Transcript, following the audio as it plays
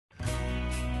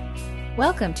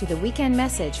Welcome to the weekend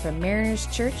message from Mariners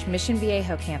Church Mission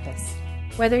Viejo campus.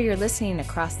 Whether you're listening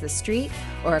across the street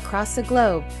or across the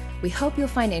globe, we hope you'll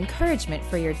find encouragement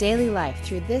for your daily life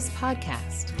through this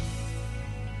podcast.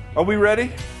 Are we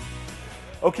ready?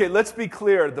 Okay, let's be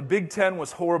clear. The Big Ten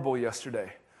was horrible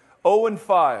yesterday.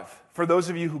 0-5 for those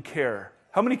of you who care.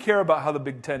 How many care about how the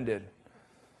Big Ten did?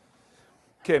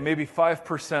 Okay, maybe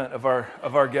 5% of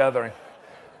our gathering.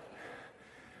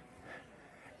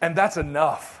 And that's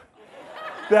enough.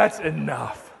 That's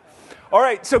enough. All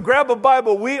right, so grab a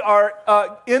Bible. We are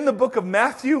in the book of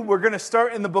Matthew. We're going to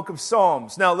start in the book of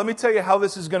Psalms. Now, let me tell you how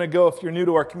this is going to go if you're new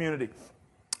to our community.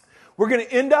 We're going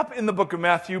to end up in the book of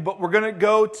Matthew, but we're going to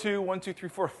go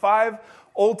to 5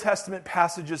 Old Testament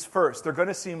passages first. They're going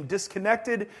to seem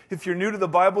disconnected. If you're new to the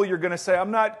Bible, you're going to say,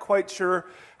 I'm not quite sure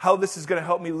how this is going to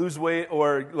help me lose weight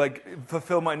or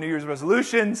fulfill my New Year's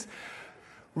resolutions.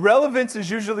 Relevance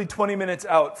is usually 20 minutes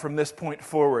out from this point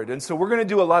forward. And so we're going to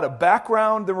do a lot of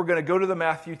background, then we're going to go to the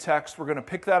Matthew text, we're going to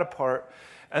pick that apart,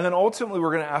 and then ultimately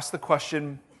we're going to ask the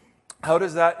question, how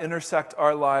does that intersect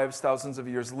our lives thousands of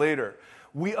years later?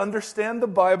 We understand the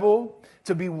Bible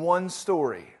to be one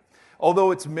story.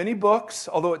 Although it's many books,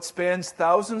 although it spans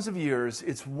thousands of years,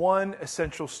 it's one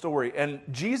essential story. And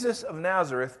Jesus of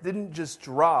Nazareth didn't just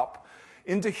drop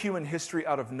into human history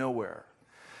out of nowhere.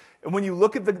 And when you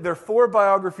look at there are 4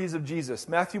 biographies of Jesus,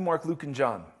 Matthew, Mark, Luke, and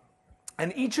John.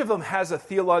 And each of them has a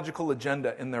theological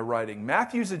agenda in their writing.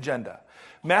 Matthew's agenda.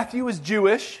 Matthew is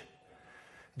Jewish.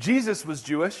 Jesus was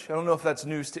Jewish. I don't know if that's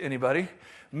news to anybody.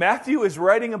 Matthew is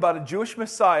writing about a Jewish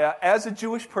Messiah as a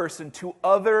Jewish person to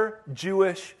other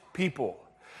Jewish people.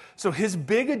 So his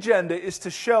big agenda is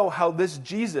to show how this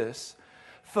Jesus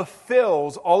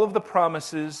fulfills all of the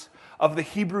promises of the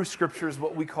Hebrew Scriptures,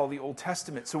 what we call the Old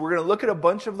Testament. So we're going to look at a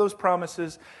bunch of those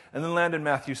promises and then land in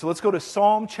Matthew. So let's go to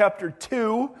Psalm chapter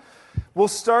 2. We'll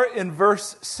start in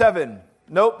verse 7.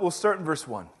 Nope, we'll start in verse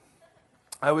 1.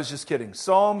 I was just kidding.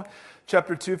 Psalm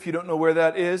chapter 2, if you don't know where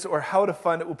that is or how to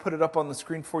find it, we'll put it up on the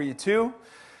screen for you too.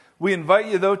 We invite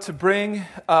you, though, to bring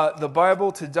the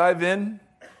Bible, to dive in,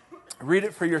 read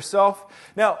it for yourself.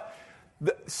 Now,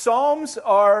 the Psalms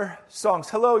are songs.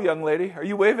 Hello, young lady. Are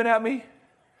you waving at me?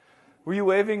 Were you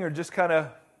waving or just kind of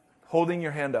holding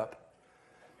your hand up?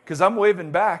 Because I'm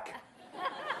waving back.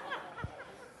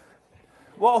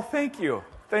 Well, thank you.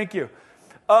 Thank you.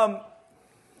 I'm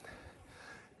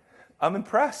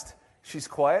impressed. She's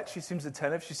quiet. She seems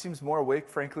attentive. She seems more awake,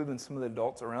 frankly, than some of the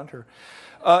adults around her.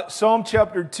 Psalm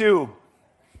chapter 2.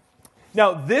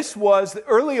 Now, this was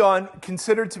early on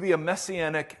considered to be a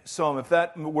messianic psalm, if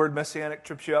that word messianic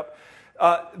trips you up.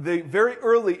 Very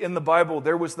early in the Bible,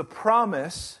 there was the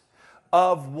promise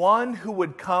of one who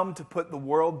would come to put the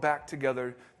world back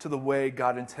together to the way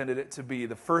God intended it to be.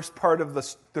 The first part of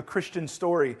the Christian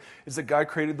story is that God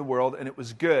created the world and it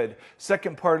was good.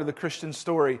 Second part of the Christian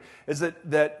story is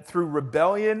that through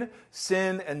rebellion,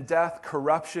 sin and death,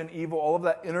 corruption, evil, all of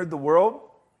that entered the world.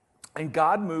 And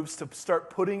God moves to start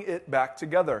putting it back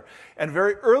together. And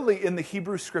very early in the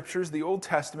Hebrew Scriptures, the Old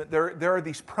Testament, there are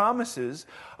these promises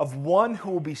of one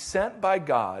who will be sent by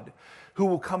God, who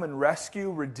will come and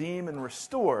rescue, redeem, and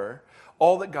restore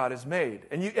all that God has made.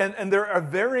 And there are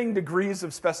varying degrees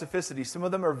of specificity. Some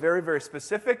of them are very, very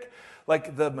specific,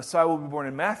 like the Messiah will be born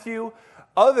in Matthew.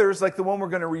 Others, like the one we're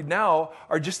going to read now,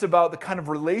 are just about the kind of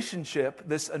relationship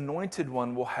this anointed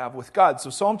one will have with God. So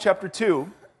Psalm chapter 2,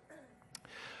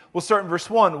 we'll start in verse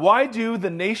 1. Why do the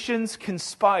nations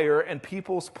conspire and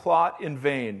peoples plot in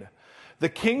vain? The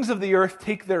kings of the earth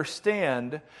take their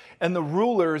stand, and the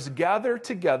rulers gather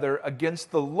together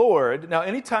against the Lord. Now,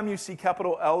 anytime you see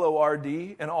capital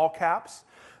L-O-R-D in all caps,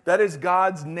 that is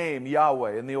God's name,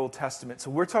 Yahweh, in the Old Testament. So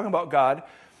we're talking about God.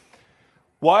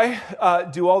 Why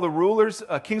do all the rulers,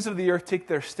 kings of the earth, take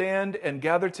their stand and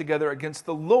gather together against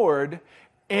the Lord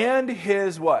and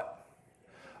his what?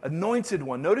 Anointed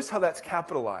one. Notice how that's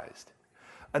capitalized.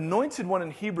 Anointed one in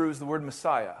Hebrew is the word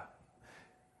Messiah.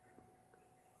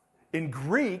 In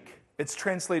Greek, it's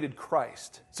translated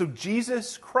Christ. So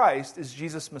Jesus Christ is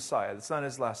Jesus Messiah. That's not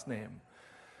his last name,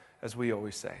 as we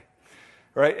always say.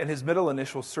 Right? And his middle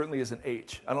initial certainly is an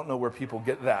H. I don't know where people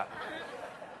get that.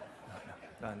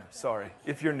 No, sorry.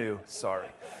 If you're new, sorry.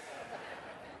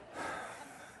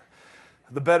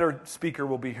 The better speaker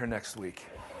will be here next week.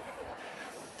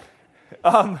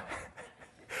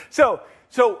 So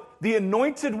the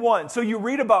anointed one. So you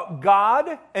read about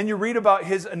God and you read about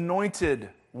his anointed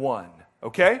one.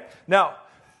 Okay? Now,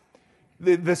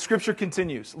 the scripture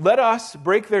continues. Let us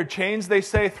break their chains, they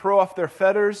say, throw off their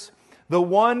fetters. The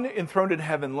one enthroned in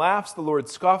heaven laughs. The Lord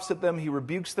scoffs at them. He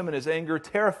rebukes them in his anger,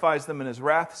 terrifies them in his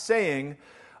wrath, saying,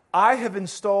 I have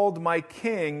installed my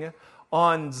king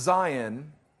on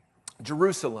Zion,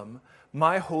 Jerusalem,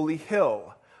 my holy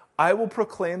hill. I will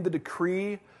proclaim the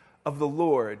decree of the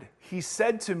Lord. He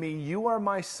said to me, you are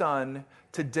my son.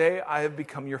 Today I have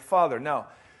become your father. Now,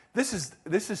 this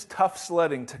is tough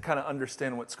sledding to kind of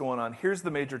understand what's going on. Here's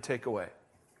the major takeaway.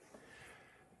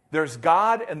 There's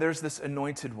God and there's this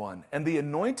anointed one. And the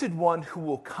anointed one who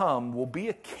will come will be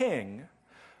a king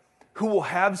who will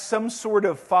have some sort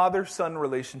of father-son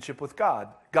relationship with God.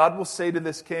 God will say to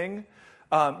this king,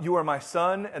 you are my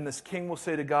son, and this king will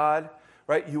say to God,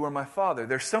 right, you are my father.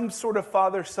 There's some sort of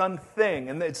father-son thing,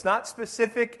 and it's not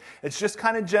specific, it's just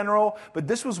kind of general, but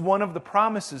this was one of the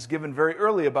promises given very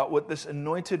early about what this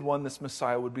anointed one, this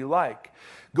Messiah, would be like.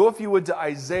 Go, if you would, to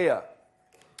Isaiah.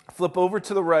 Flip over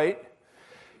to the right.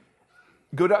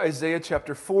 Go to Isaiah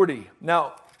chapter 40.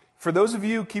 Now, for those of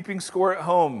you keeping score at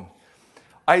home,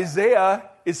 Isaiah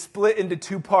is split into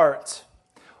two parts.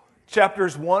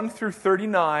 Chapters 1 through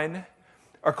 39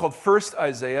 are called First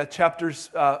Isaiah. Chapters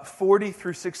 40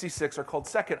 through 66 are called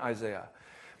Second Isaiah.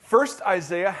 First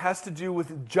Isaiah has to do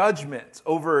with judgment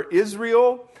over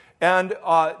Israel and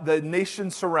the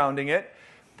nation surrounding it.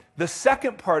 The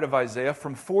second part of Isaiah,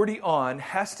 from 40 on,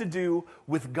 has to do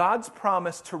with God's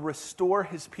promise to restore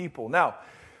his people. Now,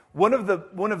 one of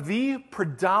the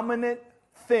predominant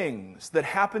things that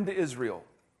happened to Israel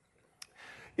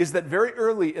is that very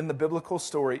early in the biblical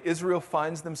story, Israel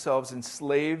finds themselves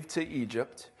enslaved to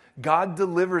Egypt. God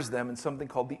delivers them in something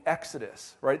called the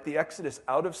Exodus, right? The Exodus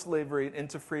out of slavery and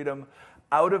into freedom,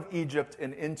 out of Egypt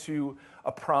and into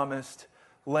a promised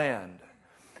land.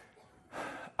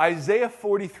 Isaiah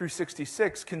 40 through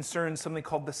 66 concerns something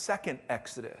called the second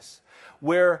Exodus,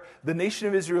 where the nation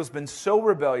of Israel has been so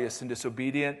rebellious and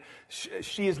disobedient,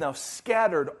 she is now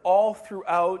scattered all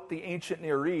throughout the ancient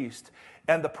Near East.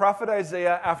 And the prophet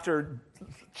Isaiah, after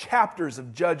chapters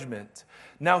of judgment,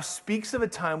 now speaks of a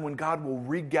time when God will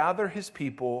regather his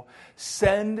people,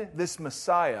 send this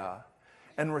Messiah,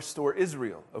 and restore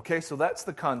Israel. Okay, so that's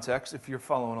the context if you're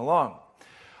following along.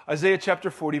 Isaiah chapter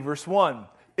 40, verse 1.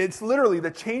 It's literally,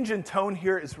 the change in tone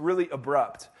here is really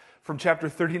abrupt from chapter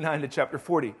 39 to chapter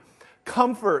 40.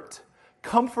 Comfort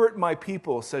my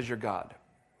people, says your God.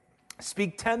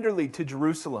 Speak tenderly to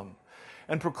Jerusalem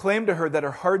and proclaim to her that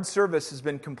her hard service has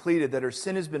been completed, that her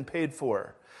sin has been paid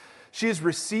for. She has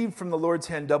received from the Lord's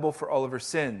hand double for all of her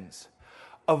sins.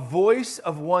 A voice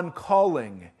of one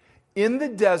calling, in the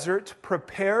desert,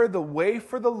 prepare the way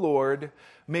for the Lord,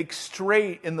 make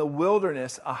straight in the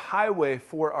wilderness a highway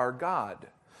for our God.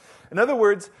 In other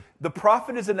words, the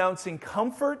prophet is announcing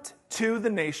comfort to the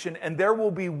nation, and there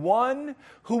will be one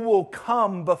who will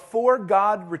come before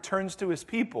God returns to his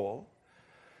people,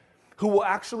 who will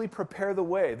actually prepare the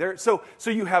way. So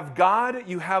you have God,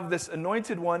 you have this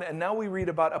anointed one, and now we read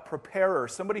about a preparer,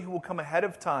 somebody who will come ahead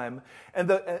of time. And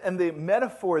the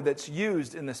metaphor that's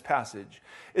used in this passage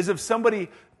is of somebody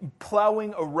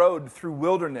plowing a road through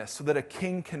wilderness so that a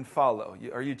king can follow.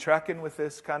 Are you tracking with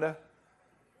this kind of?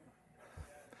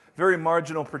 Very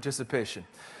marginal participation.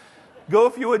 Go,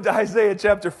 if you would, to Isaiah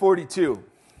chapter 42.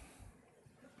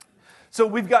 So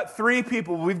we've got three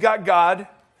people. We've got God,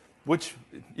 which,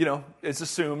 is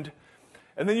assumed.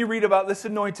 And then you read about this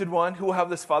anointed one who will have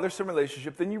this father-son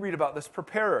relationship. Then you read about this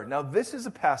preparer. Now, this is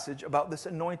a passage about this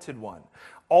anointed one.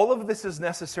 All of this is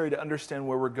necessary to understand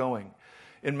where we're going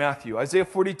in Matthew. Isaiah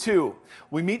 42,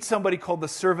 we meet somebody called the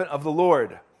servant of the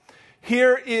Lord.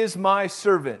 Here is my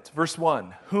servant, verse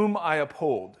 1, whom I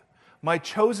uphold, my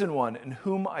chosen one in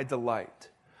whom I delight.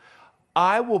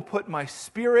 I will put my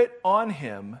spirit on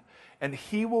him, and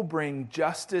he will bring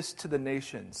justice to the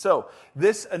nations. So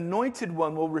this anointed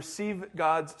one will receive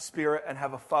God's spirit and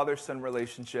have a father-son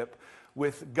relationship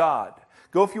with God.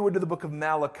 Go, if you would, to the book of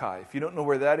Malachi. If you don't know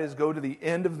where that is, go to the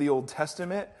end of the Old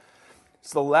Testament.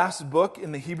 It's the last book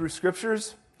in the Hebrew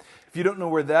Scriptures. If you don't know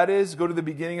where that is, go to the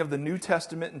beginning of the New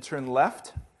Testament and turn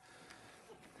left.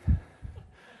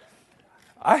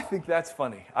 I think that's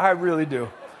funny. I really do.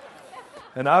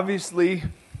 And obviously,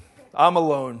 I'm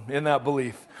alone in that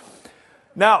belief.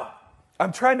 Now,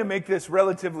 I'm trying to make this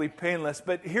relatively painless,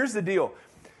 but here's the deal.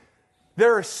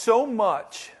 There is so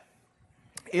much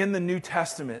in the New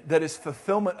Testament that is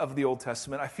fulfillment of the Old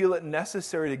Testament. I feel it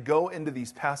necessary to go into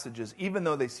these passages, even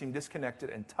though they seem disconnected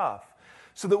and tough,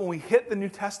 so that when we hit the New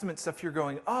Testament stuff, you're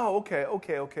going, oh, okay.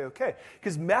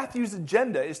 Because Matthew's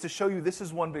agenda is to show you this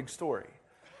is one big story.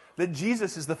 That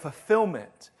Jesus is the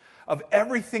fulfillment of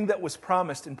everything that was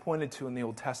promised and pointed to in the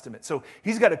Old Testament. So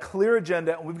he's got a clear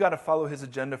agenda, and we've got to follow his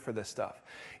agenda for this stuff.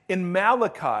 In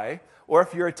Malachi, or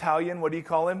if you're Italian, what do you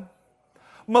call him?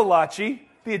 Malachi,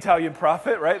 the Italian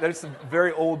prophet, right? That's a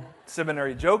very old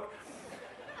seminary joke.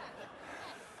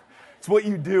 It's what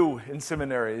you do in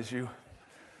seminary is you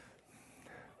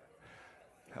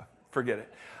forget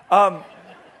it.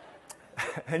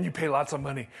 And you pay lots of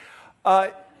money.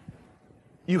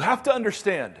 You have to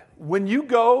understand, when you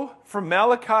go from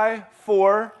Malachi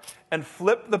 4 and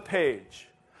flip the page,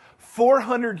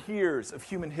 400 years of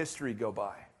human history go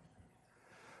by.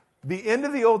 The end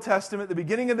of the Old Testament, the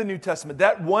beginning of the New Testament,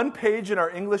 that one page in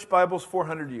our English Bible is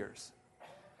 400 years.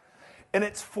 And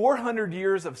it's 400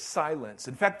 years of silence.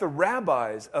 In fact, the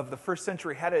rabbis of the first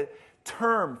century had a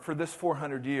term for this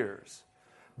 400 years.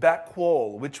 Bat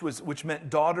Kol, which meant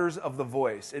daughters of the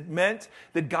voice. It meant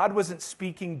that God wasn't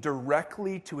speaking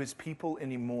directly to his people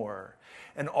anymore.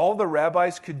 And all the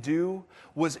rabbis could do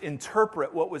was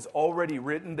interpret what was already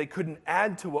written. They couldn't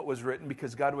add to what was written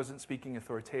because God wasn't speaking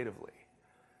authoritatively.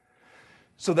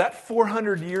 So that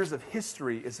 400 years of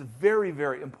history is very,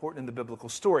 very important in the biblical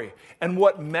story. And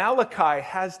what Malachi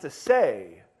has to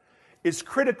say is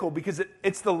critical because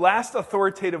it's the last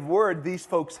authoritative word these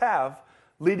folks have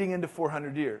leading into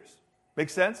 400 years.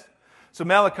 Make sense? So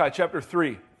Malachi chapter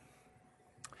 3.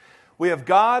 We have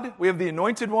God, we have the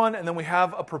Anointed One, and then we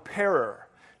have a preparer.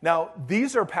 Now,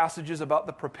 these are passages about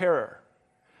the preparer.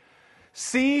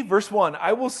 See, verse 1,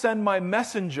 I will send my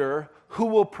messenger who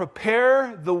will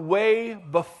prepare the way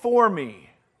before me.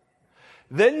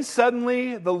 Then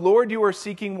suddenly the Lord you are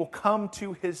seeking will come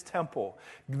to his temple.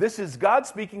 This is God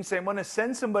speaking, saying, I'm going to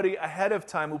send somebody ahead of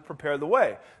time who will prepare the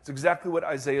way. It's exactly what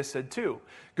Isaiah said too.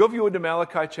 Go if you would to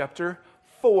Malachi chapter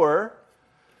 4.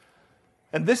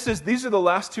 And these are the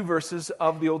last two verses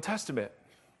of the Old Testament.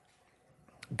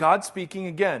 God speaking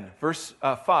again, verse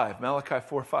 5, Malachi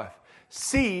 4:5.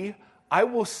 See, I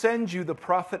will send you the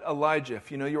prophet Elijah.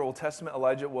 If you know your Old Testament,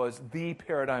 Elijah was the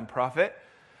paradigm prophet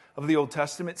of the Old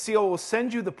Testament. See, I will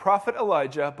send you the prophet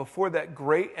Elijah before that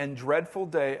great and dreadful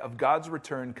day of God's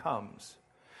return comes.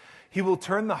 He will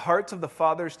turn the hearts of the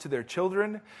fathers to their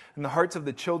children and the hearts of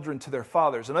the children to their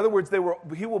fathers. In other words,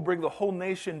 he will bring the whole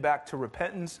nation back to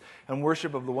repentance and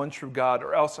worship of the one true God,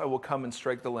 or else I will come and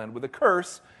strike the land with a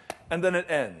curse. And then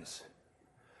it ends.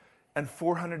 And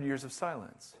 400 years of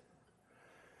silence.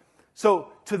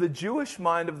 So, to the Jewish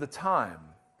mind of the time,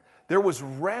 there was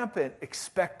rampant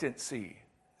expectancy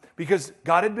because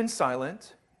God had been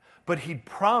silent, but he'd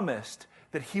promised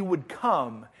that he would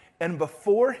come, and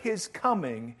before his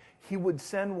coming, he would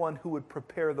send one who would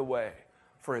prepare the way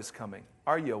for his coming.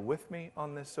 Are you with me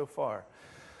on this so far?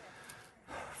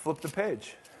 Flip the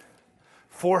page.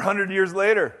 400 years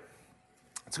later.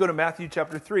 Let's go to Matthew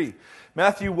chapter 3.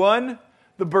 Matthew 1,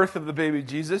 the birth of the baby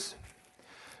Jesus.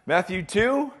 Matthew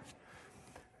 2,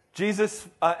 Jesus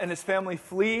and his family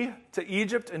flee to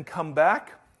Egypt and come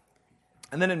back.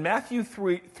 And then in Matthew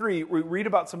 3, we read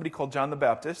about somebody called John the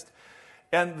Baptist.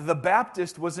 And the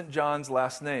Baptist wasn't John's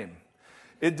last name.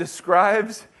 It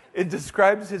describes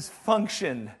his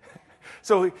function.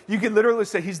 So you could literally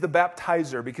say he's the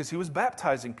baptizer because he was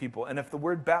baptizing people. And if the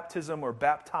word baptism or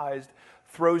baptized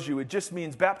throws you, it just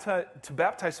means to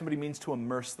baptize somebody means to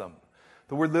immerse them.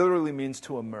 The word literally means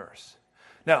to immerse.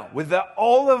 Now, with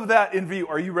all of that in view,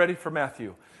 are you ready for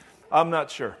Matthew? I'm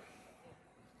not sure.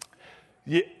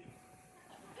 Yeah.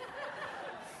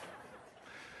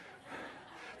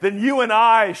 Then you and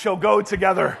I shall go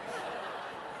together.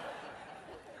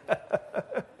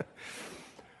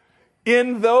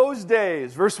 In those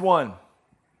days, verse 1,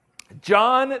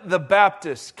 John the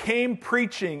Baptist came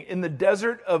preaching in the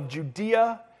desert of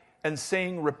Judea and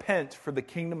saying, repent, for the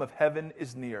kingdom of heaven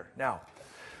is near. Now,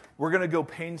 we're going to go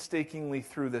painstakingly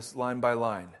through this line by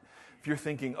line. If you're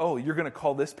thinking, oh, you're going to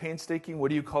call this painstaking, what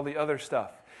do you call the other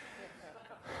stuff?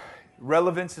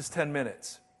 Relevance is 10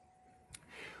 minutes.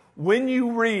 When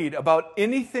you read about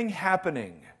anything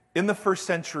happening in the first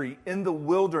century, in the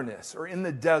wilderness or in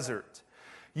the desert,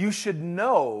 you should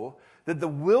know that the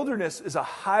wilderness is a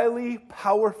highly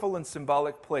powerful and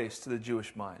symbolic place to the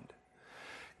Jewish mind.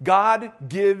 God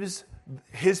gives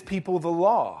his people the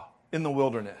law in the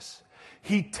wilderness.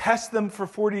 He tests them for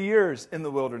 40 years in the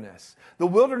wilderness. The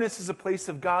wilderness is a place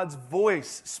of God's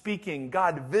voice speaking,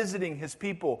 God visiting his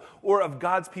people, or of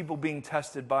God's people being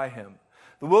tested by him.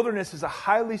 The wilderness is a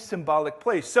highly symbolic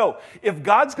place. So, if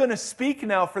God's going to speak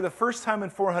now for the first time in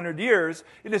 400 years,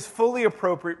 it is fully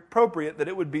appropriate that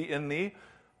it would be in the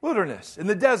wilderness, in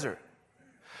the desert.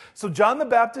 So John the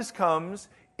Baptist comes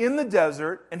in the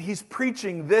desert, and he's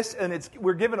preaching this, and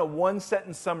we're given a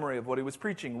one-sentence summary of what he was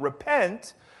preaching.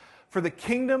 Repent, for the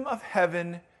kingdom of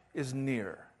heaven is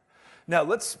near. Now,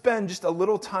 let's spend just a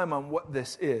little time on what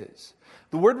this is.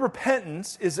 The word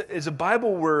repentance is a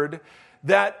Bible word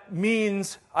that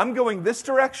means I'm going this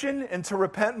direction, and to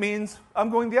repent means I'm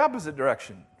going the opposite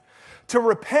direction. To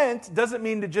repent doesn't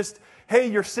mean to just, hey,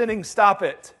 you're sinning, stop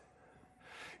it.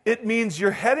 It means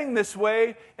you're heading this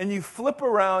way and you flip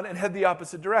around and head the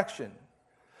opposite direction.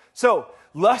 So,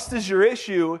 lust is your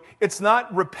issue. It's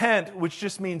not repent, which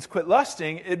just means quit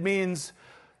lusting. It means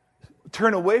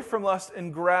turn away from lust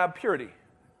and grab purity.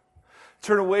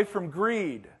 Turn away from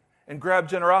greed and grab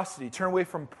generosity. Turn away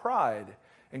from pride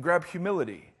and grab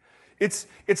humility. It's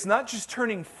not just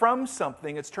turning from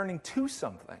something, it's turning to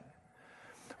something.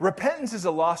 Repentance is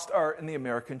a lost art in the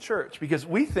American church because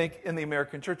we think in the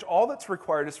American church all that's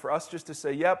required is for us just to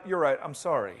say, yep, you're right, I'm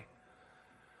sorry.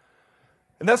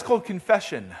 And that's called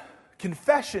confession.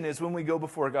 Confession is when we go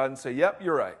before God and say, yep,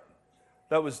 you're right.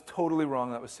 That was totally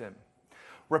wrong, that was sin.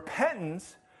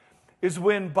 Repentance is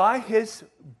when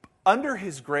under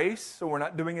His grace, so we're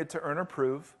not doing it to earn or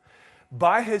prove,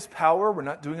 by His power, we're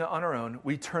not doing it on our own,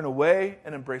 we turn away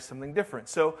and embrace something different.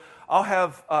 So I'll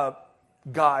have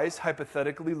guys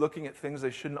hypothetically looking at things they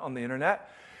shouldn't on the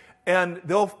internet, and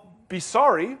they'll be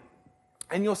sorry,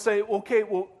 and you'll say, okay,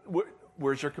 well,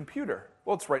 where's your computer?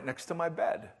 Well, it's right next to my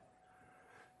bed.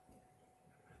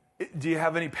 Do you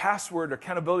have any password or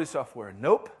accountability software?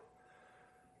 Nope.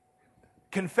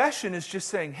 Confession is just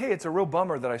saying, hey, it's a real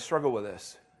bummer that I struggle with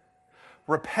this.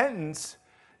 Repentance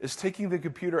is taking the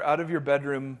computer out of your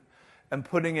bedroom and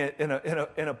putting it in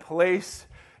a place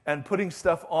and putting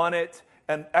stuff on it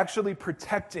and actually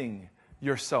protecting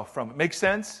yourself from it. Make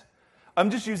sense? I'm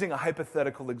just using a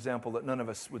hypothetical example that none of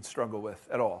us would struggle with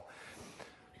at all.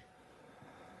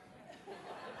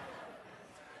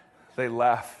 They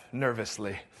laugh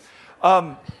nervously.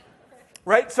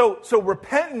 Right? So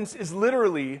repentance is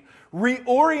literally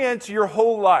reorient your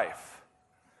whole life.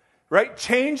 Right?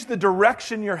 Change the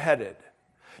direction you're headed.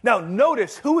 Now,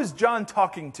 notice, who is John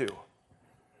talking to?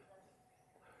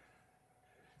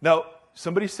 Now,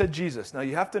 somebody said Jesus. Now,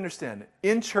 you have to understand,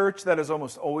 in church, that is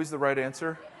almost always the right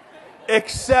answer,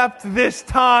 except this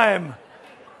time.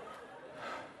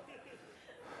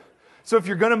 So if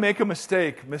you're going to make a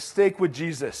mistake with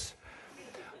Jesus.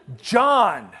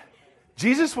 John,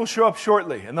 Jesus will show up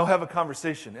shortly, and they'll have a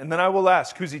conversation. And then I will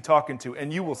ask, who's he talking to?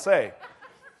 And you will say,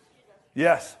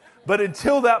 yes. But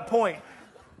until that point,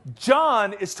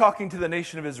 John is talking to the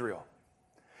nation of Israel.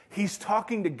 He's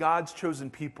talking to God's chosen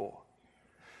people.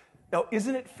 Now,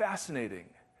 isn't it fascinating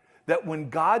that when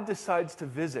God decides to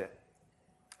visit,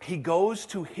 He goes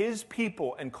to His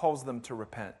people and calls them to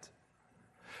repent?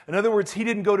 In other words, He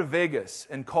didn't go to Vegas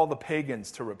and call the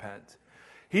pagans to repent.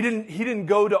 He didn't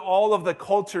go to all of the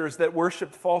cultures that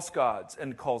worshiped false gods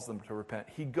and calls them to repent.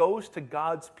 He goes to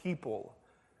God's people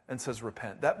and says,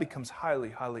 repent. That becomes highly,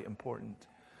 highly important.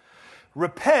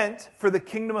 Repent, for the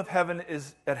kingdom of heaven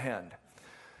is at hand.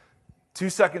 2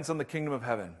 seconds on the kingdom of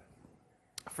heaven.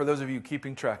 For those of you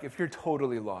keeping track, if you're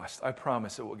totally lost, I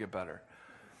promise it will get better.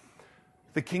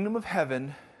 The kingdom of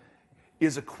heaven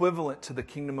is equivalent to the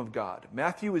kingdom of God.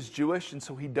 Matthew is Jewish, and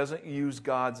so he doesn't use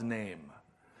God's name.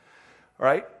 All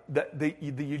right?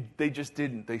 They just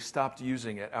didn't. They stopped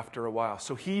using it after a while.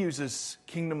 So he uses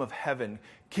kingdom of heaven.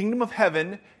 Kingdom of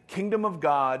heaven, kingdom of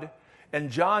God, and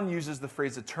John uses the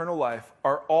phrase eternal life,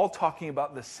 are all talking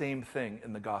about the same thing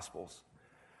in the Gospels.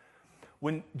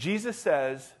 When Jesus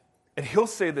says, and he'll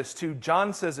say this too,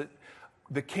 John says it,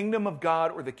 the kingdom of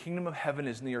God or the kingdom of heaven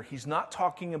is near. He's not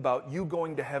talking about you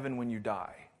going to heaven when you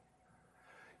die.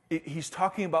 He's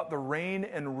talking about the reign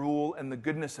and rule and the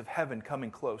goodness of heaven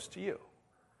coming close to you.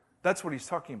 That's what he's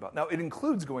talking about. Now, it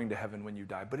includes going to heaven when you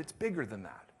die, but it's bigger than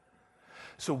that.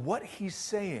 So what he's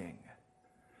saying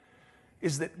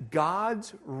is that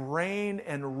God's reign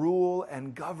and rule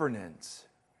and governance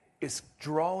is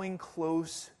drawing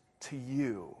close to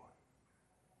you.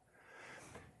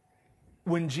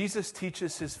 When Jesus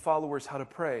teaches his followers how to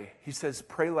pray, he says,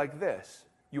 pray like this.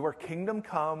 Your kingdom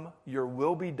come, your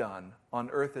will be done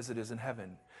on earth as it is in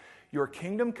heaven. Your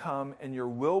kingdom come and your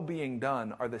will being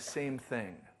done are the same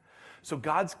thing. So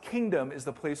God's kingdom is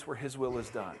the place where his will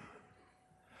is done.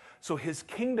 So his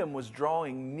kingdom was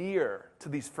drawing near to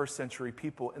these first century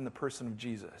people in the person of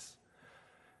Jesus.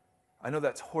 I know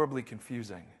that's horribly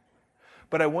confusing.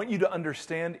 But I want you to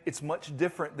understand it's much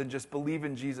different than just believe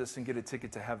in Jesus and get a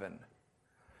ticket to heaven.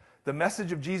 The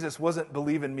message of Jesus wasn't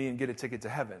believe in me and get a ticket to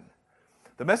heaven.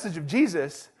 The message of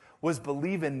Jesus was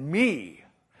believe in me,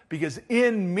 because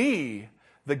in me,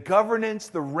 the governance,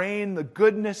 the reign, the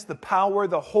goodness, the power,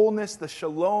 the wholeness, the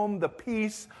shalom, the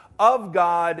peace of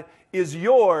God is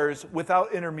yours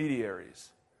without intermediaries.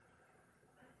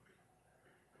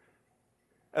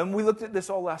 And we looked at this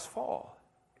all last fall.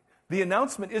 The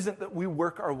announcement isn't that we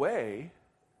work our way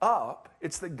up,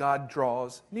 it's that God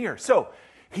draws near. So,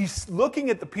 he's looking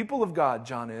at the people of God,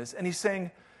 John is, and he's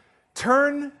saying,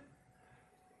 turn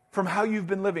from how you've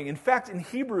been living. In fact, in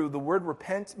Hebrew, the word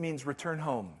repent means return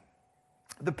home.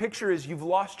 The picture is you've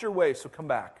lost your way, so come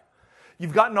back.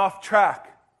 You've gotten off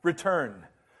track, return.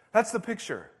 That's the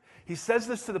picture. He says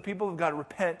this to the people of God,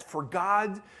 repent, for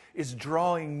God is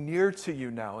drawing near to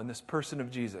you now in this person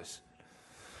of Jesus.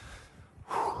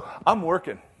 Whew, I'm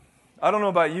working. I don't know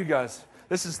about you guys.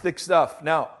 This is thick stuff.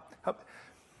 Now,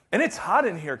 and it's hot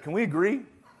in here. Can we agree?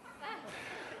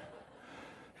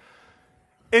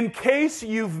 In case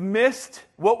you've missed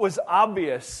what was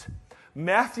obvious,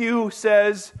 Matthew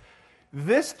says,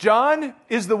 this John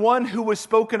is the one who was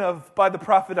spoken of by the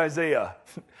prophet Isaiah.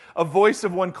 A voice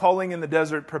of one calling in the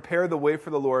desert, prepare the way for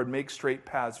the Lord, make straight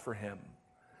paths for him.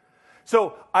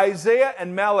 So Isaiah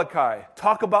and Malachi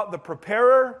talk about the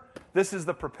preparer. This is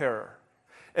the preparer.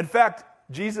 In fact,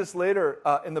 Jesus later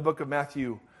in the book of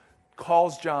Matthew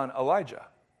calls John Elijah.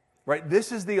 Right?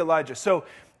 This is the Elijah. So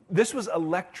this was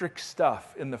electric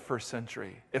stuff in the first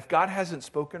century. If God hasn't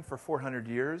spoken for 400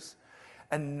 years,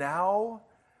 and now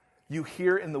you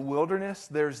hear in the wilderness,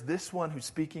 there's this one who's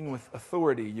speaking with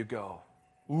authority, you go,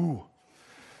 ooh.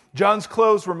 John's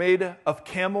clothes were made of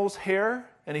camel's hair,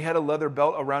 and he had a leather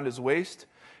belt around his waist.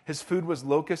 His food was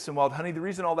locusts and wild honey. The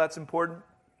reason all that's important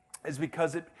is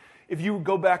because if you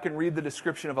go back and read the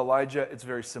description of Elijah, it's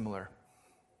very similar.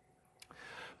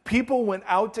 People went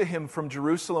out to him from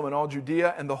Jerusalem and all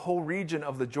Judea and the whole region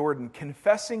of the Jordan.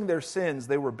 Confessing their sins,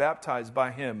 they were baptized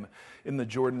by him in the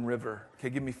Jordan River.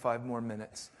 Okay, give me 5 more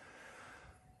minutes.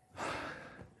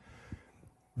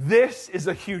 This is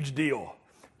a huge deal.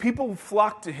 People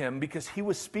flocked to him because he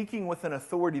was speaking with an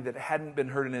authority that hadn't been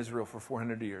heard in Israel for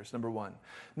 400 years, number one.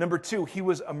 Number two, he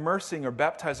was immersing or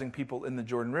baptizing people in the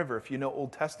Jordan River. If you know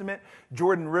Old Testament,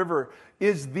 Jordan River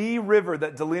is the river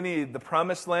that delineated the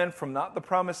promised land from not the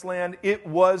promised land. It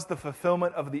was the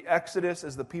fulfillment of the Exodus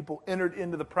as the people entered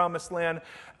into the promised land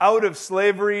out of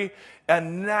slavery.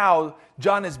 And now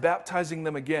John is baptizing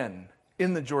them again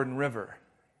in the Jordan River.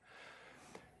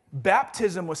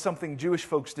 Baptism was something Jewish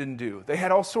folks didn't do. They had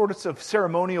all sorts of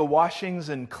ceremonial washings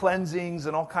and cleansings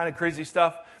and all kind of crazy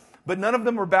stuff, but none of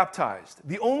them were baptized.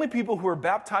 The only people who were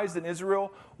baptized in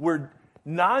Israel were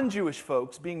non-Jewish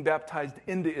folks being baptized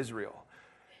into Israel.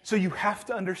 So you have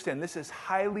to understand, this is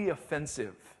highly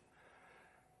offensive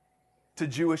to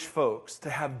Jewish folks to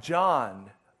have John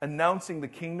announcing the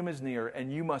kingdom is near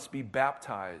and you must be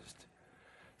baptized.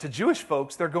 To Jewish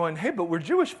folks, they're going, hey, but we're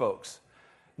Jewish folks.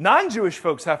 Non-Jewish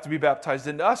folks have to be baptized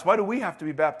into us. Why do we have to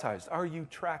be baptized? Are you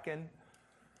tracking?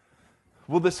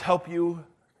 Will this help you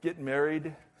get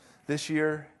married this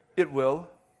year? It will.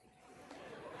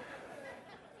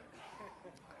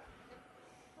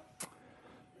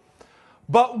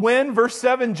 But when, verse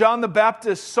 7, John the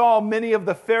Baptist saw many of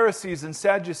the Pharisees and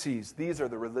Sadducees, these are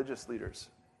the religious leaders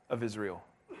of Israel.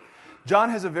 John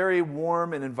has a very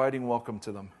warm and inviting welcome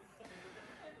to them.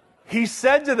 He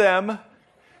said to them,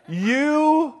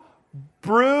 you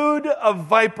brood of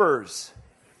vipers,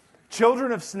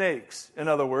 children of snakes, in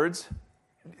other words.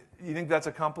 You think that's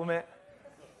a compliment?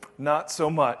 Not so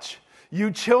much.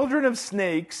 You children of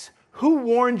snakes, who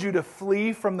warned you to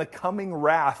flee from the coming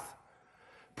wrath?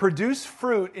 Produce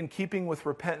fruit in keeping with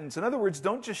repentance. In other words,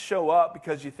 don't just show up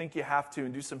because you think you have to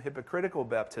and do some hypocritical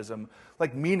baptism.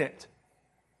 Like, mean it.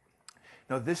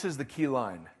 Now, this is the key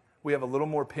line. We have a little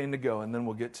more pain to go, and then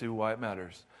we'll get to why it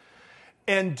matters.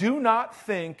 And do not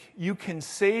think you can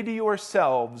say to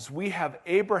yourselves, we have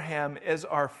Abraham as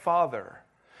our father.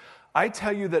 I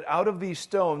tell you that out of these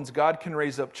stones, God can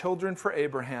raise up children for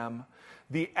Abraham.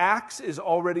 The axe is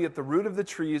already at the root of the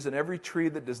trees, and every tree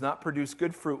that does not produce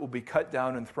good fruit will be cut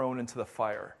down and thrown into the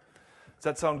fire. Does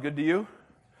that sound good to you?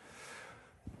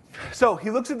 So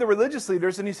he looks at the religious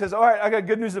leaders and he says, all right, I got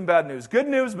good news and bad news. Good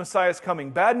news, Messiah's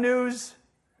coming. Bad news,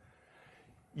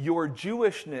 your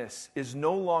Jewishness is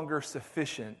no longer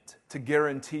sufficient to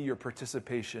guarantee your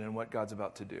participation in what God's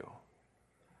about to do.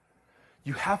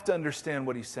 You have to understand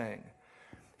what he's saying.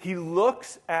 He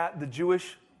looks at the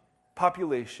Jewish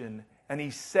population and he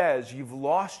says, you've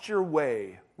lost your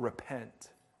way, repent.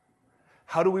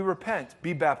 How do we repent?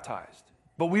 Be baptized.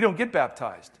 But we don't get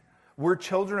baptized. We're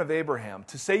children of Abraham.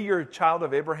 To say you're a child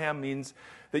of Abraham means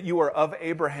that you are of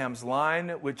Abraham's line,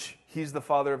 which he's the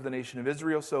father of the nation of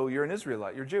Israel, so you're an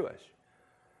Israelite, you're Jewish.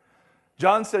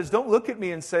 John says, don't look at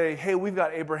me and say, hey, we've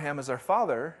got Abraham as our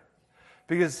father,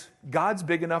 because God's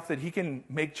big enough that he can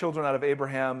make children out of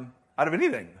Abraham, out of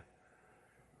anything.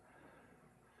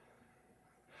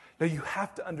 Now you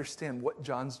have to understand what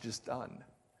John's just done.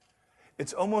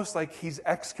 It's almost like he's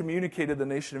excommunicated the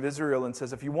nation of Israel and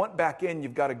says, if you want back in,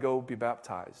 you've got to go be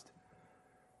baptized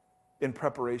in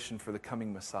preparation for the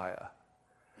coming Messiah.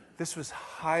 This was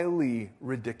highly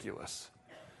ridiculous.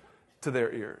 to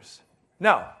their ears.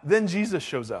 Now, then Jesus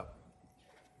shows up.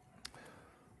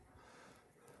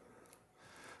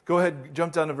 Go ahead,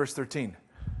 jump down to verse 13.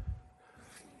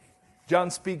 John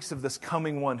speaks of this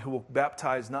coming one who will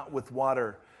baptize not with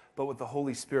water, but with the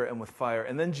Holy Spirit and with fire.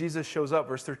 And then Jesus shows up,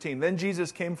 verse 13. Then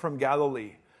Jesus came from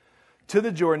Galilee to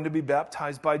the Jordan to be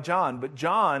baptized by John. But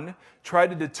John tried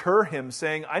to deter him,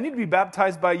 saying, I need to be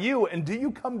baptized by you, and do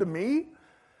you come to me?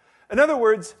 In other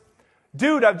words,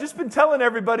 dude, I've just been telling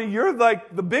everybody you're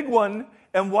like the big one,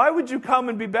 and why would you come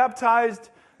and be baptized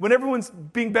when everyone's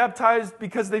being baptized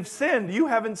because they've sinned? You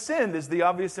haven't sinned, is the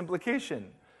obvious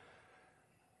implication.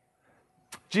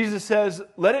 Jesus says,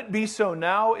 let it be so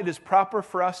now. It is proper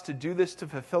for us to do this to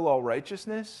fulfill all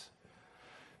righteousness.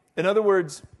 In other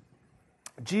words,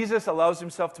 Jesus allows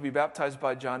himself to be baptized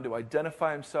by John to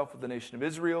identify himself with the nation of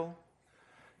Israel,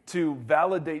 to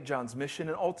validate John's mission,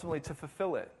 and ultimately to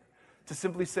fulfill it. To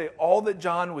simply say all that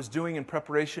John was doing in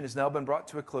preparation has now been brought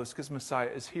to a close because Messiah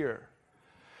is here.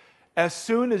 As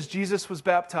soon as Jesus was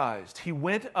baptized, he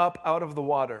went up out of the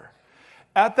water.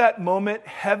 At that moment,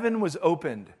 heaven was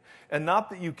opened. And not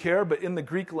that you care, but in the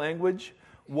Greek language,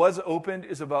 was opened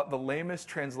is about the lamest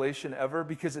translation ever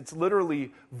because it's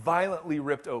literally violently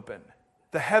ripped open.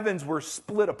 The heavens were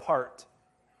split apart.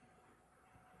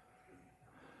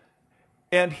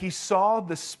 And he saw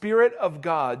the Spirit of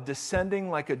God descending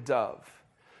like a dove.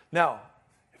 Now,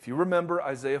 if you remember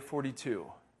Isaiah 42,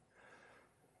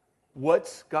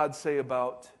 what's God say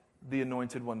about the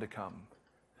anointed one to come?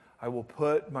 I will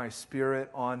put my Spirit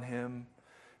on him.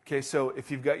 Okay, so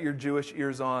if you've got your Jewish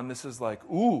ears on, this is like,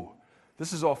 ooh,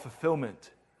 this is all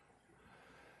fulfillment.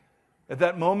 At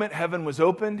that moment, heaven was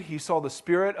opened. He saw the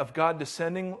Spirit of God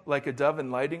descending like a dove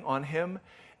and lighting on him.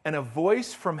 And a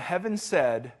voice from heaven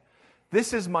said,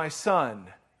 this is my son.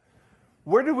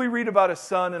 Where did we read about a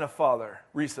son and a father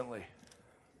recently?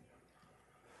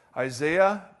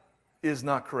 Isaiah is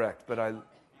not correct, but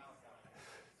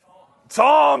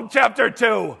Psalm chapter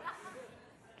 2.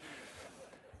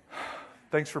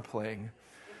 Thanks for playing.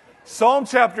 Psalm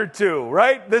chapter 2,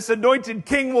 right? This anointed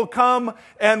king will come,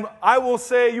 and I will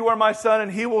say, you are my son, and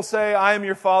he will say, I am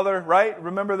your father, right?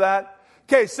 Remember that?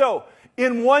 Okay, so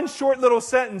in one short little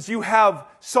sentence, you have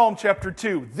Psalm chapter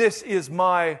 2. This is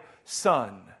my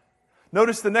son.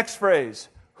 Notice the next phrase,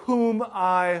 whom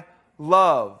I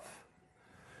love.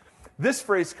 This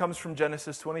phrase comes from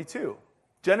Genesis 22.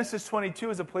 Genesis 22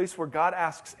 is a place where God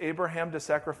asks Abraham to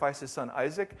sacrifice his son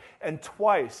Isaac, and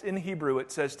twice in Hebrew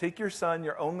it says, take your son,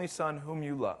 your only son, whom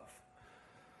you love.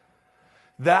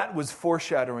 That was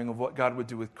foreshadowing of what God would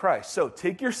do with Christ. So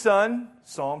take your son,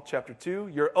 Psalm chapter 2,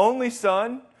 your only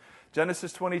son,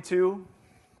 Genesis 22.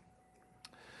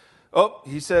 Oh,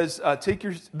 he says,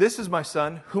 this is my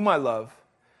son, whom I love.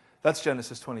 That's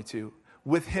Genesis 22.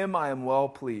 With him I am well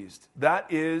pleased.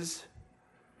 That is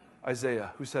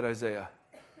Isaiah. Who said Isaiah?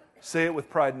 Say it with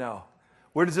pride now.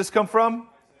 Where does this come from?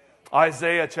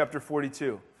 Isaiah chapter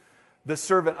 42. The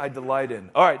servant I delight in.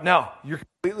 All right, now, you're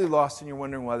completely lost and you're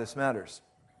wondering why this matters.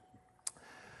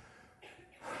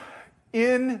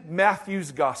 In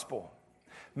Matthew's gospel,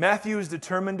 Matthew is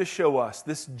determined to show us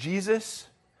this Jesus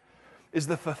is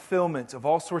the fulfillment of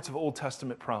all sorts of Old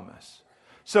Testament promise.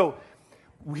 So,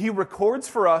 he records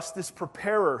for us this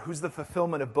preparer who's the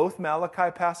fulfillment of both Malachi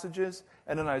passages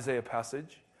and an Isaiah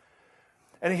passage.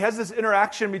 And he has this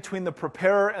interaction between the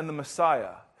preparer and the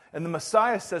Messiah. And the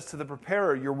Messiah says to the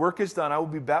preparer, your work is done. I will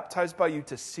be baptized by you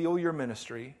to seal your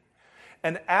ministry.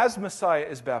 And as Messiah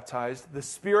is baptized, the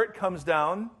Spirit comes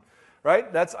down,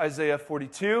 right? That's Isaiah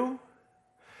 42.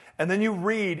 And then you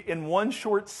read in one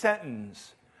short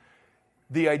sentence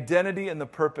the identity and the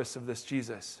purpose of this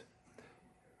Jesus.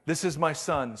 This is my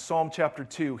son, Psalm chapter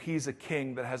 2. He's a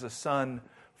king that has a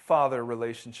son-father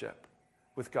relationship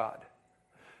with God.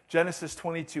 Genesis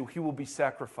 22, he will be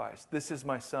sacrificed. This is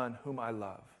my son whom I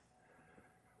love.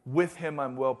 With him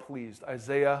I'm well pleased.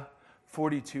 Isaiah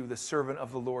 42, the servant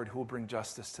of the Lord who will bring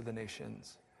justice to the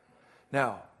nations.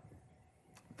 Now,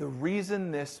 the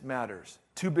reason this matters,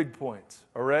 2 big points,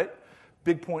 all right?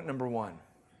 Big point number 1.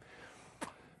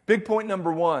 Big point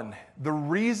number 1, the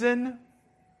reason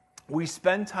we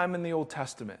spend time in the Old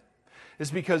Testament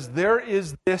is because there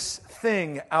is this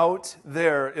thing out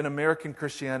there in American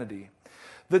Christianity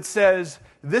that says,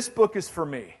 this book is for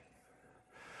me.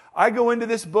 I go into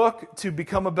this book to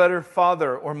become a better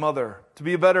father or mother, to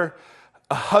be a better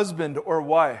husband or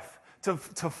wife, to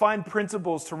find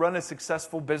principles to run a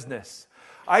successful business.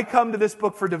 I come to this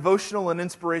book for devotional and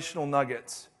inspirational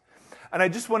nuggets. And I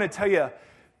just want to tell you,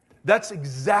 that's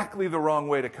exactly the wrong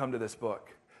way to come to this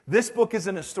book. This book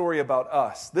isn't a story about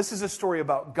us. This is a story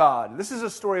about God. This is a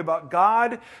story about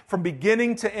God from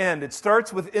beginning to end. It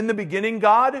starts with in the beginning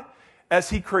God as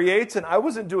He creates, and I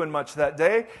wasn't doing much that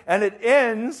day, and it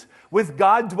ends with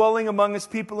God dwelling among His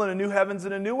people in a new heavens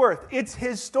and a new earth. It's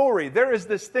His story. There is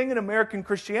this thing in American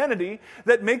Christianity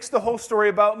that makes the whole story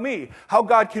about me. How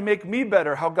God can make me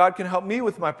better, how God can help me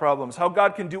with my problems, how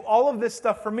God can do all of this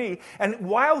stuff for me. And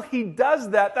while He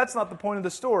does that, that's not the point of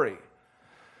the story.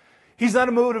 He's not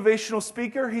a motivational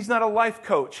speaker. He's not a life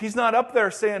coach. He's not up there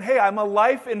saying, hey, I'm a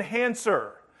life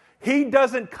enhancer. He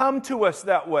doesn't come to us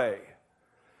that way.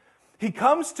 He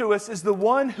comes to us as the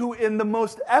one who, in the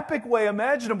most epic way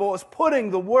imaginable, is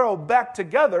putting the world back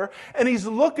together, and He's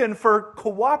looking for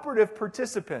cooperative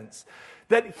participants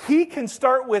that He can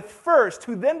start with first,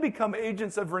 who then become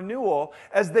agents of renewal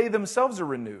as they themselves are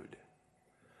renewed.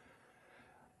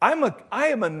 I am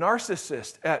a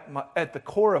narcissist at the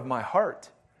core of my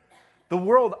heart. The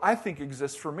world, I think,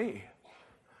 exists for me,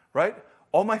 right?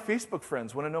 All my Facebook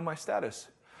friends want to know my status.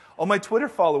 All my Twitter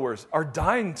followers are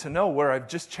dying to know where I've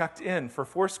just checked in for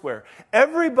Foursquare.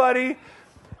 Everybody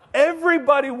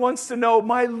wants to know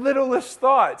my littlest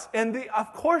thoughts. And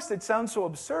of course, it sounds so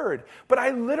absurd, but I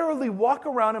literally walk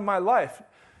around in my life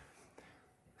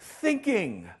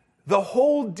thinking the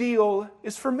whole deal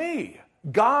is for me.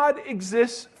 God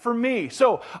exists for me.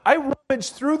 So I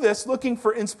rummage through this looking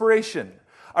for inspiration.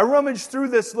 I rummage through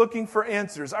this looking for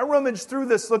answers. I rummage through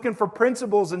this looking for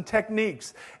principles and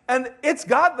techniques. And it's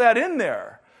got that in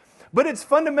there. But it's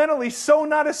fundamentally so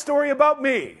not a story about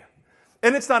me.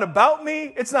 And it's not about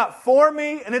me, it's not for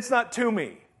me, and it's not to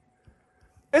me.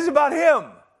 It's about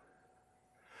Him.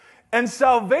 And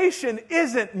salvation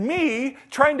isn't me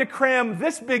trying to cram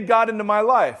this big God into my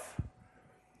life.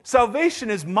 Salvation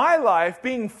is my life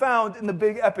being found in the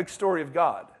big epic story of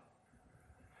God.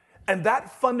 And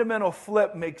that fundamental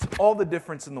flip makes all the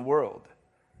difference in the world.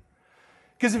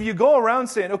 Because if you go around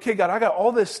saying, okay, God, I got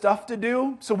all this stuff to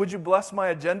do, so would you bless my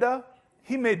agenda?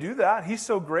 He may do that. He's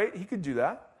so great, He could do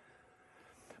that.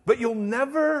 But you'll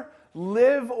never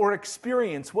live or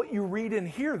experience what you read and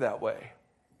hear that way.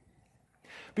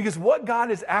 Because what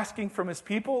God is asking from His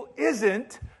people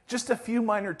isn't just a few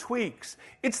minor tweaks.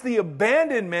 It's the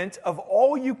abandonment of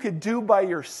all you could do by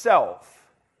yourself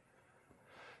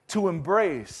to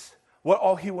embrace what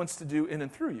all He wants to do in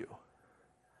and through you.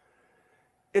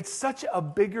 It's such a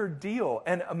bigger deal,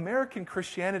 and American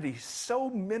Christianity so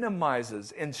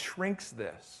minimizes and shrinks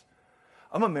this.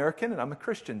 I'm American and I'm a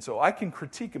Christian, so I can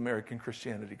critique American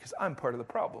Christianity because I'm part of the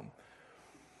problem.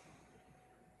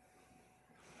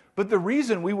 But the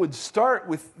reason we would start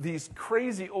with these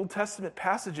crazy Old Testament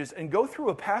passages and go through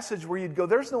a passage where you'd go,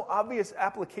 there's no obvious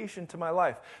application to my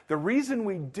life. The reason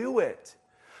we do it,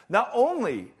 not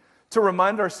only to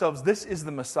remind ourselves this is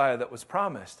the Messiah that was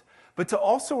promised, but to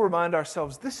also remind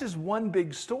ourselves this is one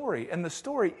big story, and the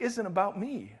story isn't about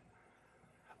me.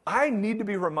 I need to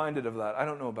be reminded of that. I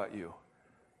don't know about you.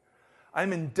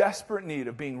 I'm in desperate need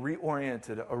of being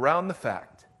reoriented around the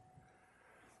fact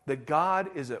that God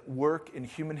is at work in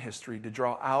human history to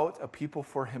draw out a people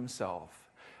for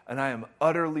Himself, and I am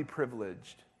utterly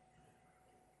privileged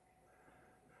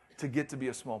to get to be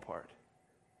a small part.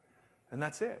 And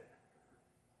that's it.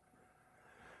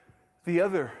 The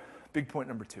other, big point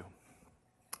number 2,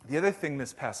 the other thing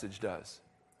this passage does,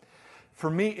 for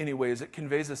me anyway, is it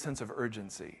conveys a sense of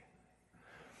urgency.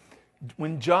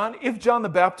 If John the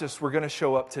Baptist were going to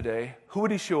show up today, who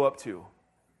would he show up to?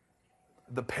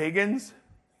 The pagans?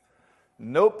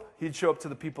 Nope, he'd show up to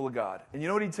the people of God. And you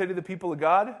know what he'd say to the people of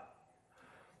God?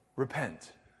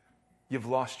 Repent. You've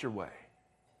lost your way.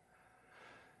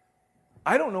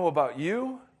 I don't know about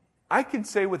you. I can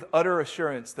say with utter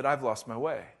assurance that I've lost my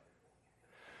way.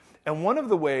 And one of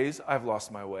the ways I've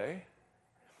lost my way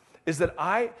is that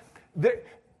I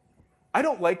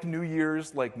don't like New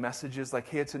Year's messages like,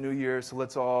 hey, it's a new year, so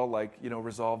let's all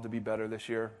resolve to be better this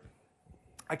year.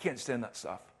 I can't stand that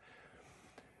stuff.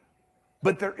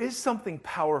 But there is something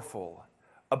powerful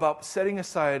about setting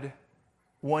aside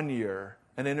one year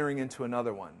and entering into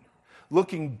another one.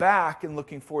 Looking back and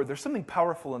looking forward, there's something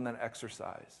powerful in that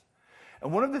exercise.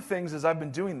 And one of the things as I've been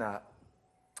doing that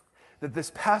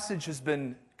this passage has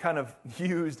been kind of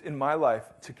used in my life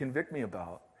to convict me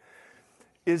about,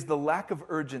 is the lack of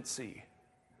urgency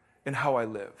in how I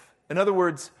live. In other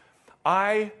words,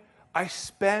 I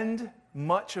spend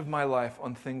much of my life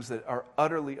on things that are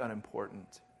utterly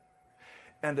unimportant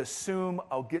and assume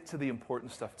I'll get to the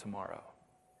important stuff tomorrow.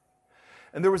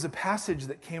 And there was a passage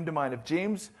that came to mind. If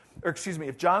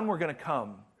John were going to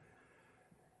come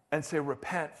and say,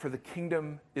 repent, for the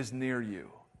kingdom is near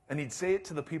you. And he'd say it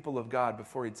to the people of God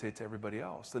before he'd say it to everybody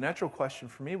else. The natural question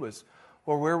for me was,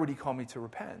 Or where would he call me to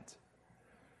repent?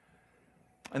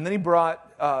 And then he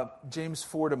brought James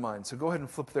 4 to mind. So go ahead and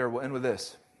flip there. We'll end with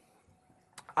this.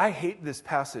 I hate this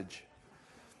passage.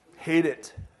 Hate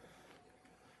it.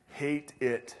 Hate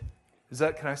it.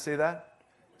 Can I say that?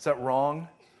 Is that wrong?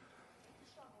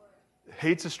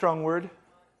 Hate's a strong word?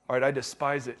 All right, I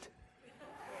despise it.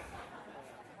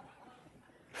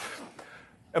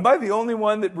 Am I the only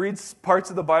one that reads parts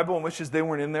of the Bible and wishes they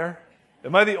weren't in there?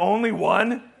 Am I the only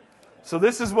one? So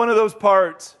this is one of those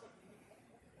parts.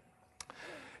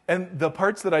 And the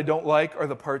parts that I don't like are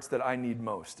the parts that I need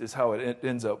most, is how it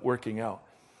ends up working out.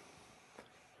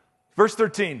 Verse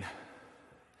 13.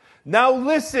 Now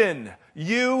listen,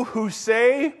 you who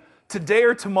say, today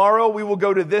or tomorrow we will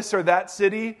go to this or that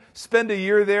city, spend a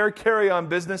year there, carry on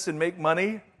business, and make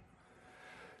money.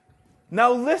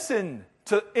 Now listen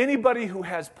to anybody who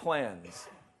has plans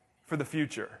for the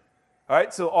future. All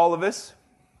right, so all of us.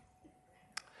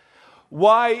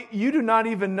 Why, you do not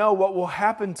even know what will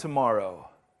happen tomorrow.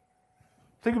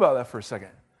 Think about that for a second.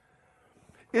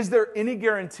 Is there any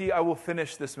guarantee I will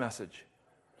finish this message?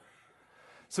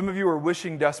 Some of you are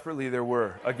wishing desperately there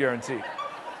were a guarantee.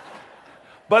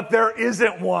 But there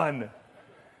isn't one.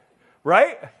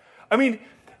 Right? I mean,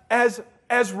 as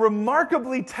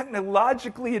remarkably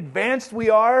technologically advanced we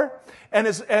are, and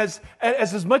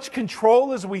as much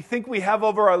control as we think we have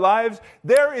over our lives,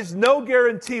 there is no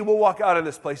guarantee we'll walk out of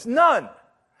this place. None.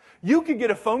 You could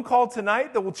get a phone call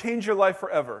tonight that will change your life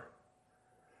forever.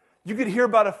 You could hear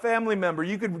about a family member.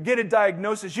 You could get a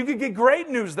diagnosis. You could get great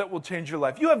news that will change your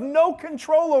life. You have no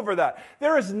control over that.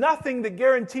 There is nothing that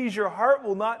guarantees your heart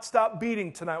will not stop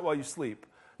beating tonight while you sleep.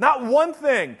 Not one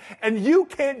thing. And you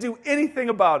can't do anything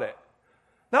about it.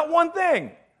 Not one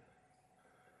thing.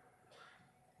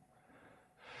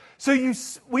 So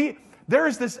there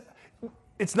is this,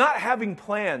 it's not having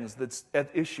plans that's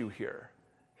at issue here.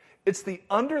 It's the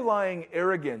underlying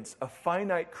arrogance of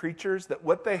finite creatures that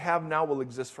what they have now will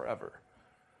exist forever.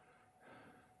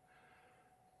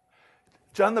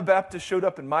 John the Baptist showed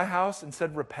up in my house and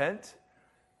said, repent.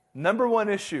 Number one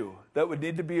issue that would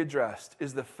need to be addressed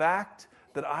is the fact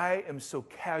that I am so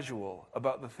casual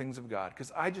about the things of God,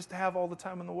 because I just have all the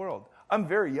time in the world. I'm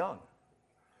very young.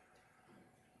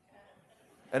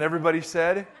 And everybody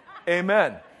said,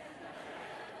 amen.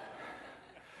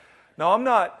 Now, I'm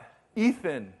not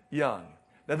Ethan young.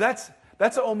 Now,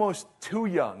 that's almost too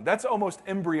young. That's almost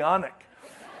embryonic.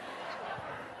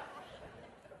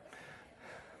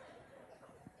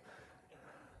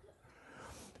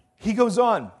 He goes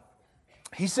on.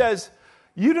 He says,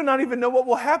 you do not even know what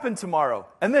will happen tomorrow.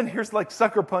 And then here's like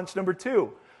sucker punch number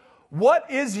 2. What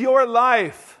is your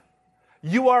life?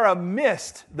 You are a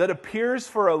mist that appears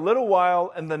for a little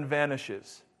while and then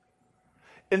vanishes.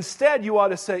 Instead, you ought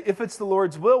to say, if it's the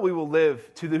Lord's will, we will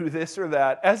live to do this or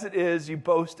that. As it is, you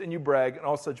boast and you brag, and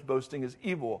all such boasting is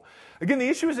evil. Again, the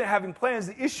issue isn't having plans.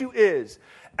 The issue is,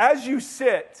 as you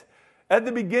sit at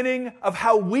the beginning of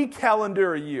how we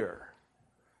calendar a year,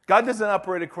 God doesn't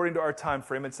operate according to our time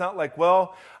frame. It's not like,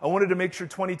 well, I wanted to make sure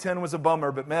 2010 was a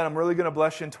bummer, but man, I'm really going to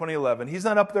bless you in 2011. He's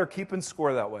not up there keeping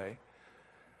score that way.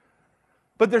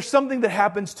 But there's something that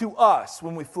happens to us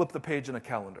when we flip the page in a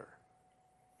calendar.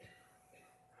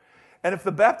 And if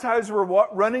the baptizer were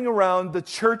running around the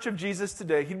church of Jesus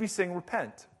today, he'd be saying,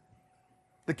 repent.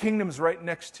 The kingdom's right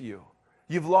next to you.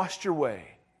 You've lost your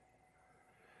way.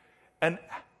 And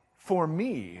for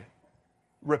me,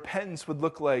 repentance would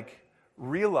look like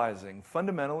realizing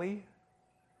fundamentally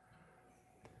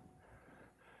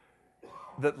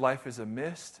that life is a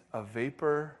mist, a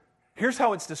vapor. Here's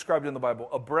how it's described in the Bible.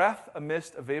 A breath, a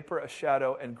mist, a vapor, a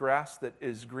shadow, and grass that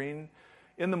is green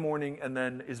in the morning and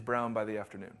then is brown by the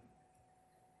afternoon.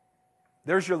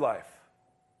 There's your life.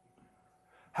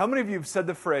 How many of you have said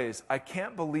the phrase, I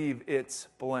can't believe it's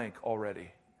blank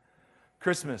already?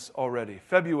 Christmas already.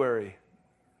 February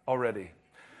already.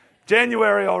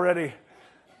 January already.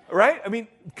 Right? I mean,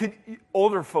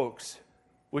 older folks,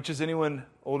 which is anyone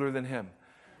older than him.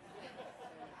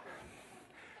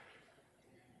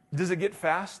 Does it get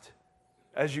fast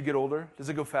as you get older? Does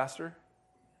it go faster?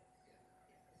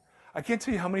 I can't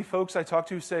tell you how many folks I talk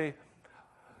to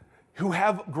who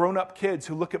have grown-up kids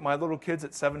who look at my little kids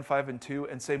at 7, 5, and 2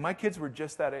 and say, my kids were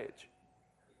just that age.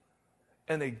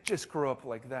 And they just grow up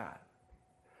like that.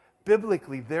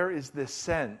 Biblically, there is this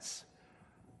sense,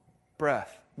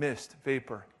 breath, mist,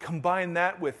 vapor. Combine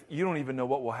that with, you don't even know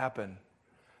what will happen.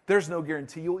 There's no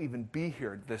guarantee you'll even be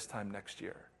here this time next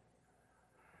year.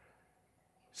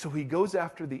 So he goes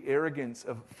after the arrogance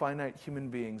of finite human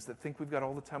beings that think we've got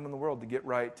all the time in the world to get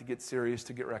right, to get serious,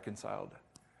 to get reconciled.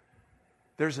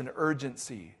 There's an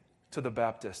urgency to the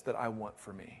Baptist that I want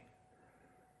for me.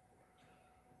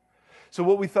 So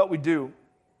what we thought we'd do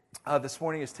this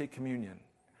morning is take communion.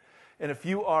 And if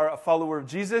you are a follower of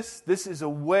Jesus, this is a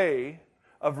way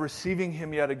of receiving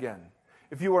him yet again.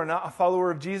 If you are not a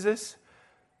follower of Jesus,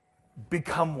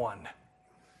 become one.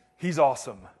 He's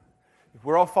awesome.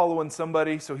 We're all following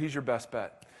somebody, so he's your best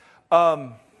bet.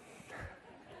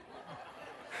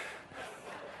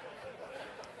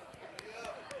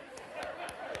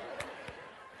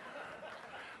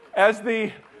 As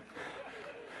the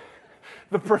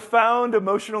profound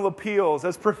emotional appeals,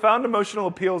 as profound emotional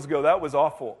appeals go, that was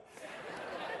awful.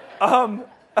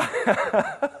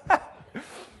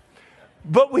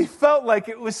 But we felt like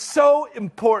it was so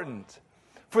important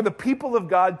for the people of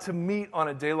God to meet on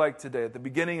a day like today, at the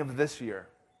beginning of this year,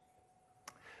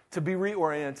 to be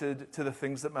reoriented to the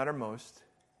things that matter most,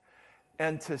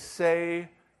 and to say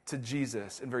to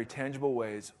Jesus in very tangible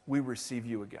ways, we receive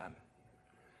you again.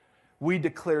 We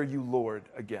declare you Lord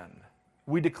again.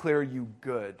 We declare you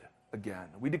good again.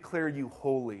 We declare you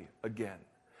holy again.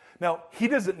 Now, he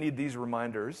doesn't need these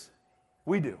reminders.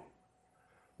 We do.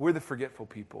 We're the forgetful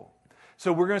people.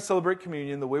 So we're going to celebrate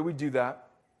communion. The way we do that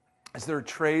is there are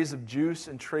trays of juice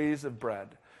and trays of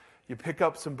bread. You pick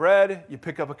up some bread, you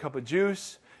pick up a cup of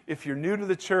juice. If you're new to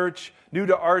the church, new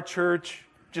to our church,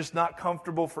 just not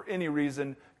comfortable for any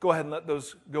reason, go ahead and let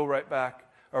those go right back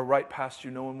or right past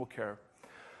you. No one will care.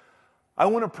 I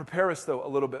want to prepare us, though, a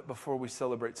little bit before we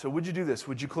celebrate. So would you do this?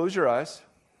 Would you close your eyes?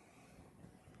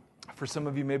 For some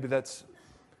of you, maybe that's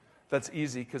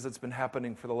easy because it's been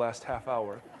happening for the last half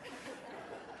hour.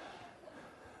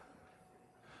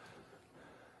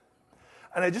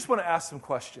 And I just want to ask some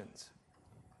questions.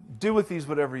 Do with these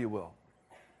whatever you will.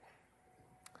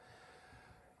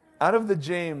 Out of the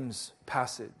James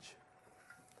passage,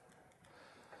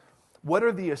 what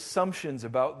are the assumptions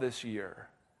about this year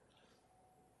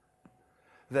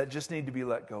that just need to be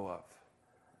let go of?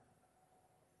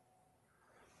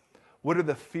 What are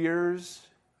the fears,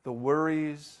 the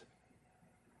worries,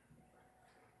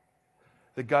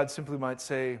 that God simply might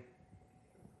say,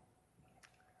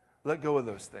 let go of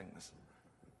those things?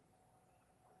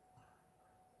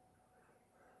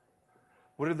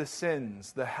 What are the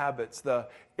sins, the habits, the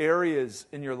areas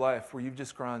in your life where you've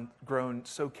just grown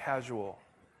so casual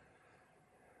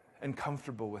and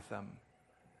comfortable with them?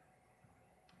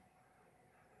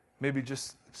 Maybe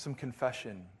just some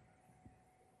confession.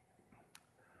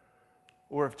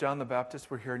 Or if John the Baptist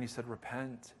were here and he said,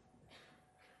 repent,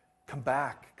 come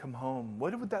back, come home.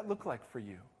 What would that look like for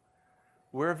you?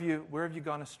 Where have you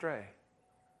gone astray?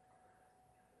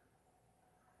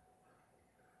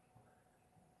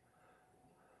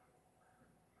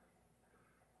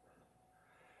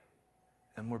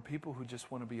 And we're people who just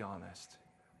want to be honest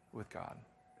with God.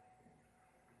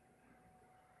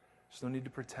 There's no need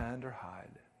to pretend or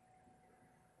hide.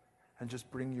 And just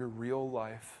bring your real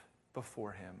life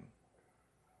before him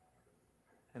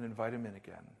and invite him in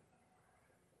again.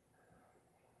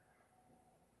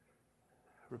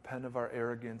 Repent of our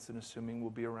arrogance and assuming we'll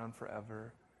be around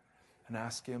forever, and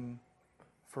ask him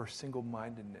for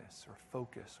single-mindedness or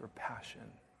focus or passion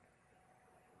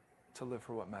to live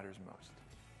for what matters most.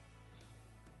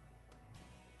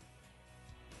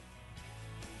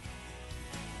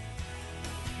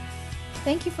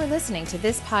 Thank you for listening to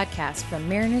this podcast from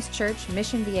Mariners Church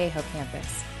Mission Viejo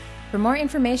campus. For more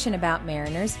information about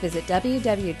Mariners, visit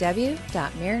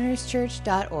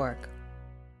www.marinerschurch.org.